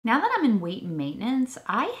Now that I'm in weight maintenance,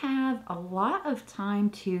 I have a lot of time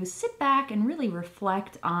to sit back and really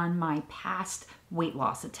reflect on my past weight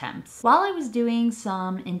loss attempts. While I was doing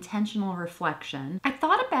some intentional reflection, I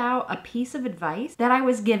thought about a piece of advice that I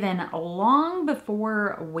was given long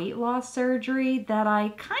before weight loss surgery that I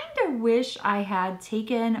kind of wish I had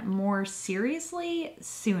taken more seriously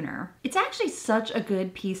sooner. It's actually such a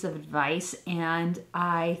good piece of advice, and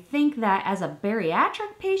I think that as a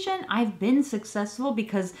bariatric patient, I've been successful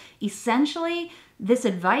because essentially this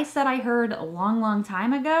advice that I heard a long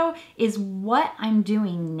time ago is what I'm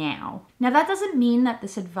doing now. Now, that doesn't mean that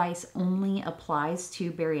this advice only applies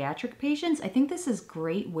to bariatric patients. I think this is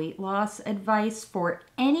great weight loss advice for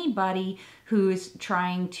anybody who's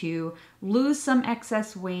trying to lose some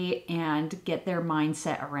excess weight and get their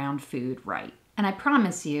mindset around food right. And I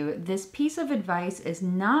promise you, this piece of advice is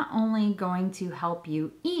not only going to help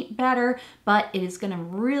you eat better, but it is going to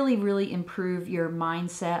really improve your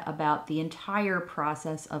mindset about the entire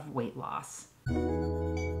process of weight loss.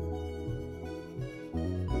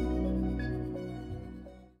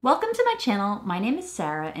 Welcome to my channel. My name is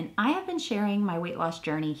Sarah, and I have been sharing my weight loss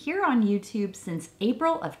journey here on YouTube since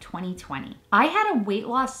April of 2020. I had a weight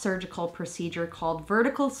loss surgical procedure called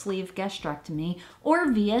vertical sleeve gastrectomy, or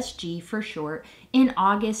VSG for short, in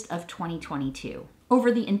August of 2022.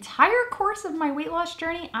 Over the entire course of my weight loss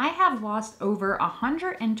journey, I have lost over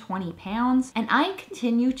 120 pounds, and I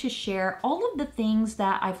continue to share all of the things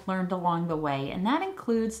that I've learned along the way, and that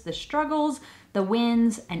includes the struggles, the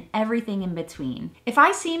wins, and everything in between. If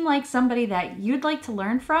I seem like somebody that you'd like to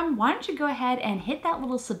learn from, why don't you go ahead and hit that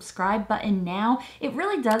little subscribe button now? It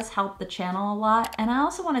really does help the channel a lot, and I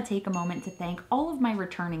also want to take a moment to thank all of my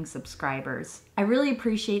returning subscribers. I really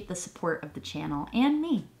appreciate the support of the channel and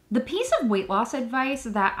me. The piece of weight loss advice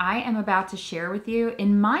that I am about to share with you,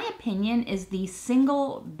 in my opinion, is the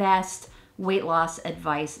single best weight loss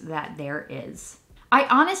advice that there is. I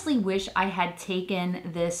honestly wish I had taken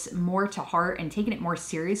this more to heart and taken it more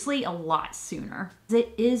seriously a lot sooner.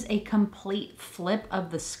 It is a complete flip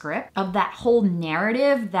of the script of that whole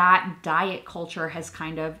narrative that diet culture has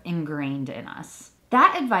kind of ingrained in us.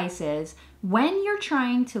 That advice is, when you're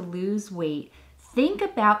trying to lose weight, think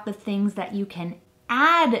about the things that you can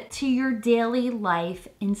add to your daily life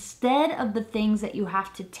instead of the things that you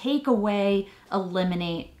have to take away,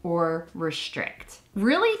 eliminate, or restrict.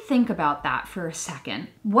 Really think about that for a second.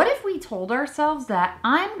 What if we told ourselves that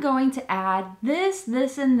I'm going to add this,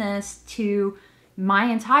 and this to my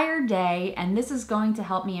entire day, and this is going to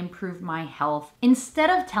help me improve my health, instead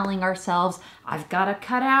of telling ourselves, I've got to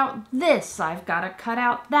cut out this, I've got to cut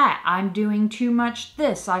out that, I'm doing too much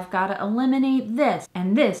this, I've got to eliminate this,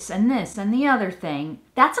 and this, and this, and the other thing.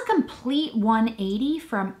 That's a complete 180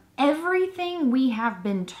 from everything we have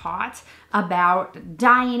been taught about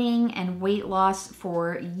dieting and weight loss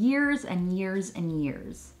for years and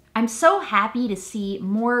years. I'm so happy to see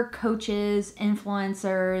more coaches,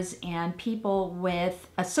 influencers, and people with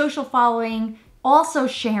a social following also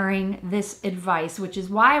sharing this advice, which is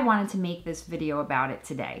why I wanted to make this video about it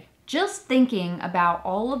today. Just thinking about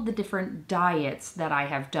all of the different diets that I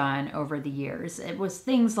have done over the years, it was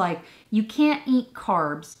things like, you can't eat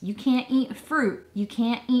carbs, you can't eat fruit, you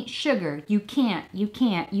can't eat sugar, you can't.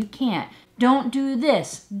 Don't do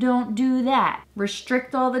this, don't do that.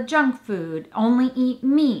 Restrict all the junk food, only eat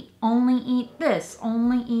meat, only eat this,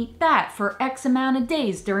 only eat that for X amount of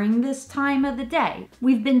days during this time of the day.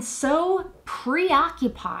 We've been so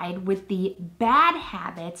preoccupied with the bad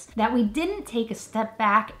habits that we didn't take a step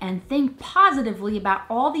back and think positively about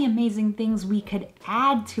all the amazing things we could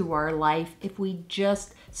add to our life if we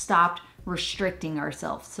just stopped restricting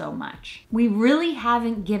ourselves so much. We really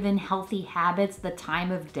haven't given healthy habits the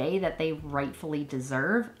time of day that they rightfully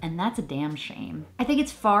deserve, and that's a damn shame. I think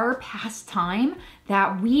it's far past time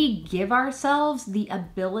that we give ourselves the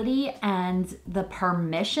ability and the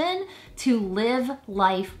permission to live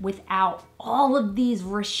life without all of these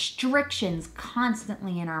restrictions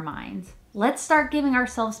constantly in our minds. Let's start giving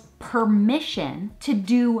ourselves permission to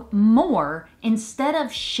do more instead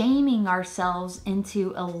of shaming ourselves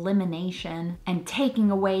into elimination and taking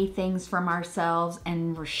away things from ourselves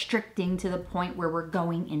and restricting to the point where we're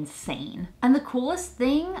going insane. And the coolest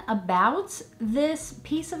thing about this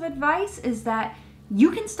piece of advice is that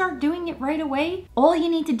you can start doing it right away. All you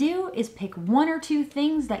need to do is pick one or two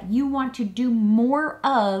things that you want to do more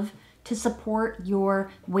of to support your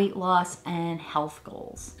weight loss and health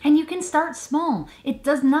goals. And you can start small. It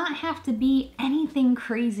does not have to be anything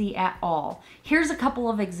crazy at all. Here's a couple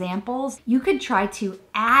of examples. You could try to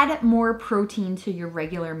add more protein to your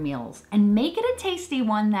regular meals and make it a tasty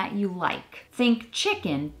one that you like. Think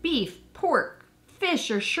chicken, beef, pork, fish,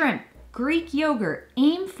 or shrimp. Greek yogurt,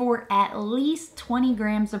 aim for at least 20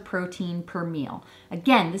 grams of protein per meal.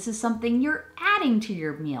 Again, this is something you're adding to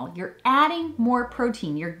your meal. You're adding more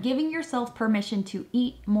protein. You're giving yourself permission to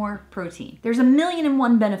eat more protein. There's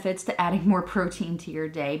 1,000,001 benefits to adding more protein to your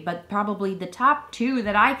day, but probably the top 2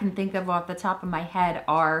 that I can think of off the top of my head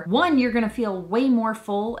are, 1, you're gonna feel way more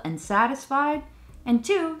full and satisfied, and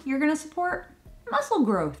 2, you're gonna support muscle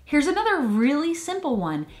growth. Here's another really simple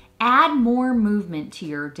one. Add more movement to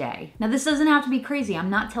your day. Now, this doesn't have to be crazy.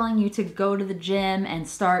 I'm not telling you to go to the gym and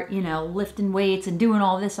start, lifting weights and doing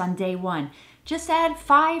all this on day 1. Just add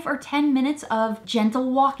 5 or 10 minutes of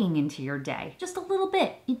gentle walking into your day. Just a little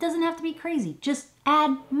bit. It doesn't have to be crazy. Just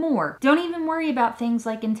add more. Don't even worry about things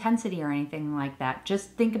like intensity or anything like that.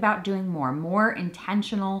 Just think about doing more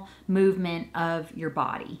intentional movement of your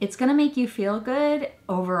body. It's gonna make you feel good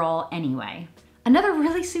overall anyway. Another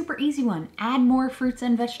really super easy one, add more fruits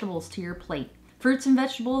and vegetables to your plate. Fruits and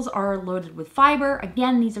vegetables are loaded with fiber.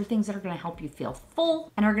 Again, these are things that are gonna help you feel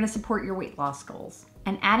full and are gonna support your weight loss goals.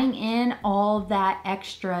 And adding in all that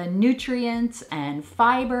extra nutrients and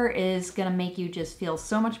fiber is gonna make you just feel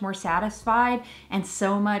so much more satisfied and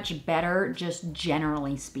so much better, just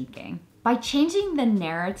generally speaking. By changing the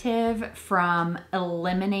narrative from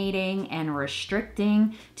eliminating and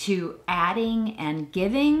restricting to adding and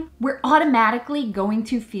giving, we're automatically going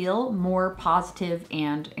to feel more positive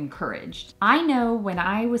and encouraged. I know when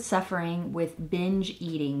I was suffering with binge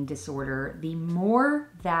eating disorder, the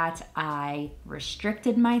more that I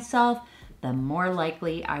restricted myself, the more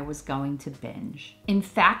likely I was going to binge. In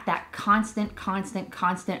fact, that constant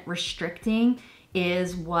restricting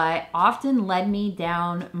is what often led me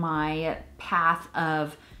down my path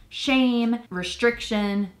of shame,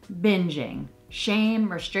 restriction, binging.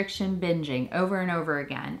 Shame, restriction, binging over and over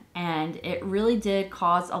again. And it really did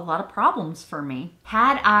cause a lot of problems for me.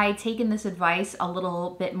 Had I taken this advice a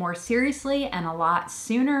little bit more seriously and a lot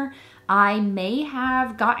sooner, I may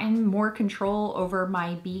have gotten more control over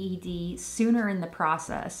my BED sooner in the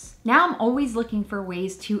process. Now I'm always looking for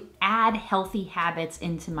ways to add healthy habits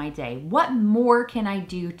into my day. What more can I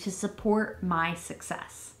do to support my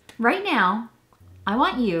success? Right now, I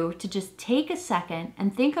want you to just take a second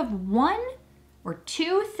and think of 1 or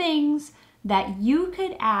 2 things that you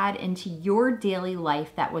could add into your daily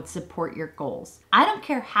life that would support your goals. I don't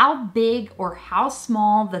care how big or how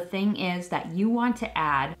small the thing is that you want to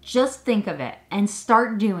add, just think of it and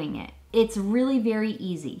start doing it. It's really very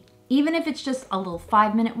easy. Even if it's just a little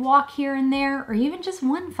 5-minute walk here and there, or even just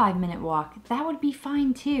 1 5-minute walk, that would be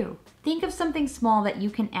fine too. Think of something small that you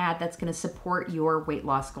can add that's gonna support your weight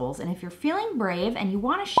loss goals. And if you're feeling brave and you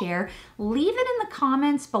wanna share, leave it in the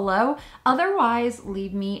comments below. Otherwise,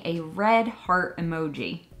 leave me a red heart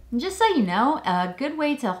emoji. And just so you know, a good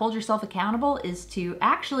way to hold yourself accountable is to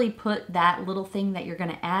actually put that little thing that you're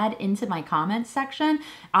gonna add into my comments section.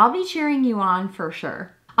 I'll be cheering you on for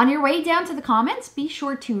sure. On your way down to the comments, be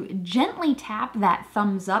sure to gently tap that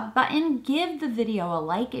thumbs up button. Give the video a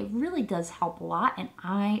like. It really does help a lot and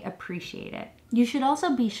I appreciate it. You should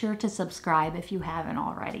also be sure to subscribe if you haven't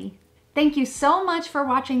already. Thank you so much for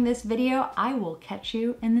watching this video. I will catch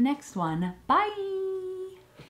you in the next one. Bye.